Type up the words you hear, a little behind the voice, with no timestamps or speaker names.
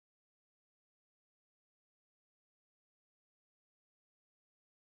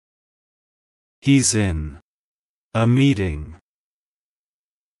He's in a meeting.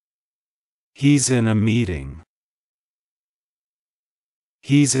 He's in a meeting.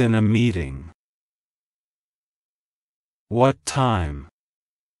 He's in a meeting. What time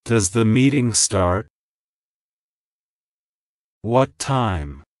does the meeting start? What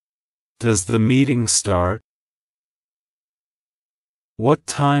time does the meeting start? What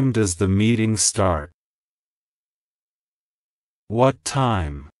time does the meeting start? What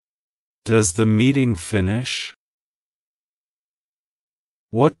time does the meeting finish?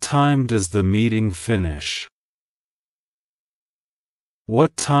 What time does the meeting finish?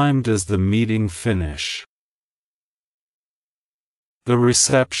 What time does the meeting finish? The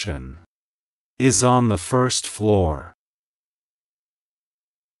reception is on the first floor.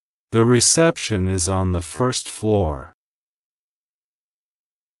 The reception is on the first floor.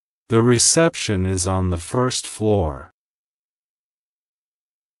 The reception is on the first floor.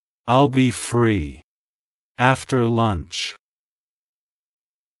 I'll be free after lunch.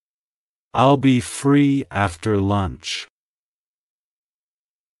 I'll be free after lunch.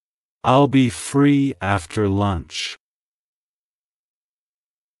 I'll be free after lunch.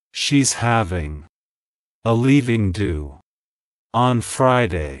 She's having a leaving due on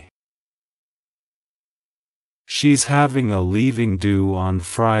Friday. She's having a leaving due on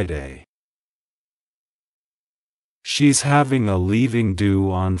Friday. She's having a leaving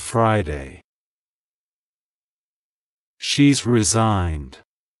due on Friday. She's resigned.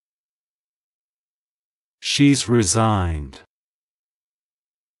 She's resigned.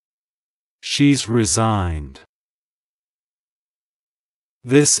 She's resigned.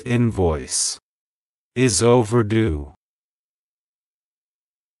 This invoice is overdue.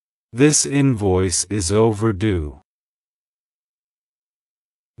 This invoice is overdue.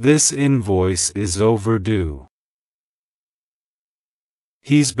 This invoice is overdue.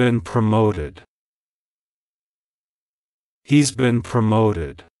 He's been promoted. He's been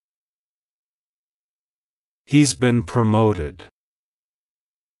promoted. He's been promoted.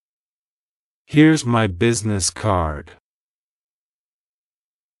 Here's my business card.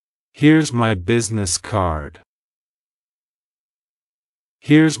 Here's my business card.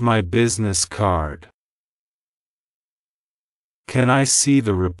 Here's my business card. Can I see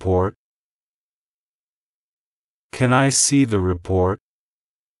the report? Can I see the report?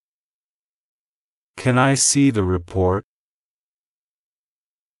 Can I see the report?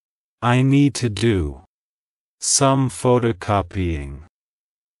 I need to do some photocopying.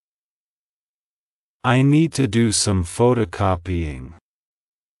 I need to do some photocopying.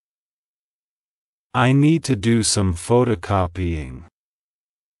 I need to do some photocopying.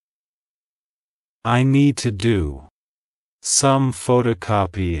 I need to do some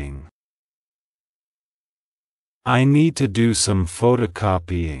photocopying. I need to do some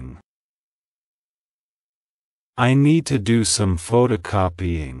photocopying. I need to do some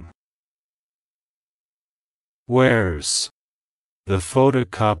photocopying. Where's the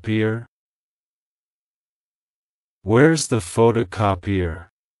photocopier? Where's the photocopier?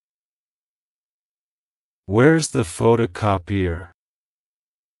 Where's the photocopier?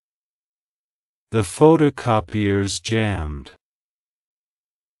 The photocopier's jammed.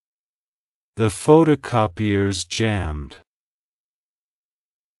 The photocopier's jammed.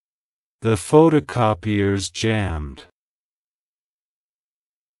 The photocopier's jammed.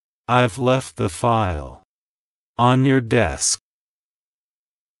 I've left the file on your desk.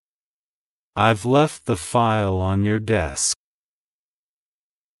 I've left the file on your desk.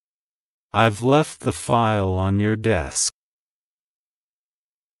 I've left the file on your desk.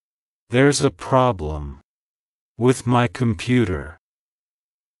 There's a problem with my computer.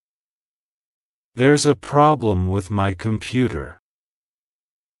 There's a problem with my computer.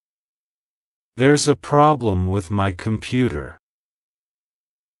 There's a problem with my computer.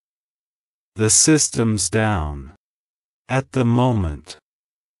 The system's down at the moment.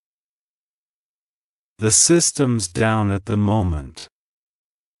 The system's down at the moment.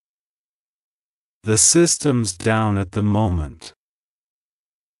 The system's down at the moment.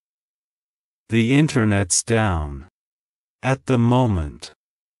 The internet's down at the moment.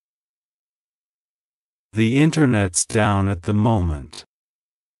 The internet's down at the moment.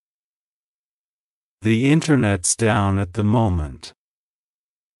 The internet's down at the moment.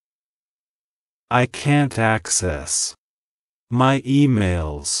 I can't access my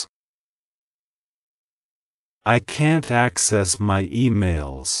emails. I can't access my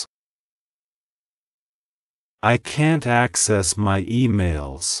emails. I can't access my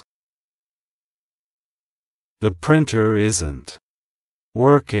emails. The printer isn't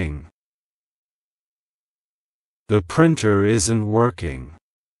working. The printer isn't working.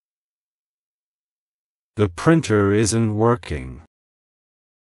 The printer isn't working.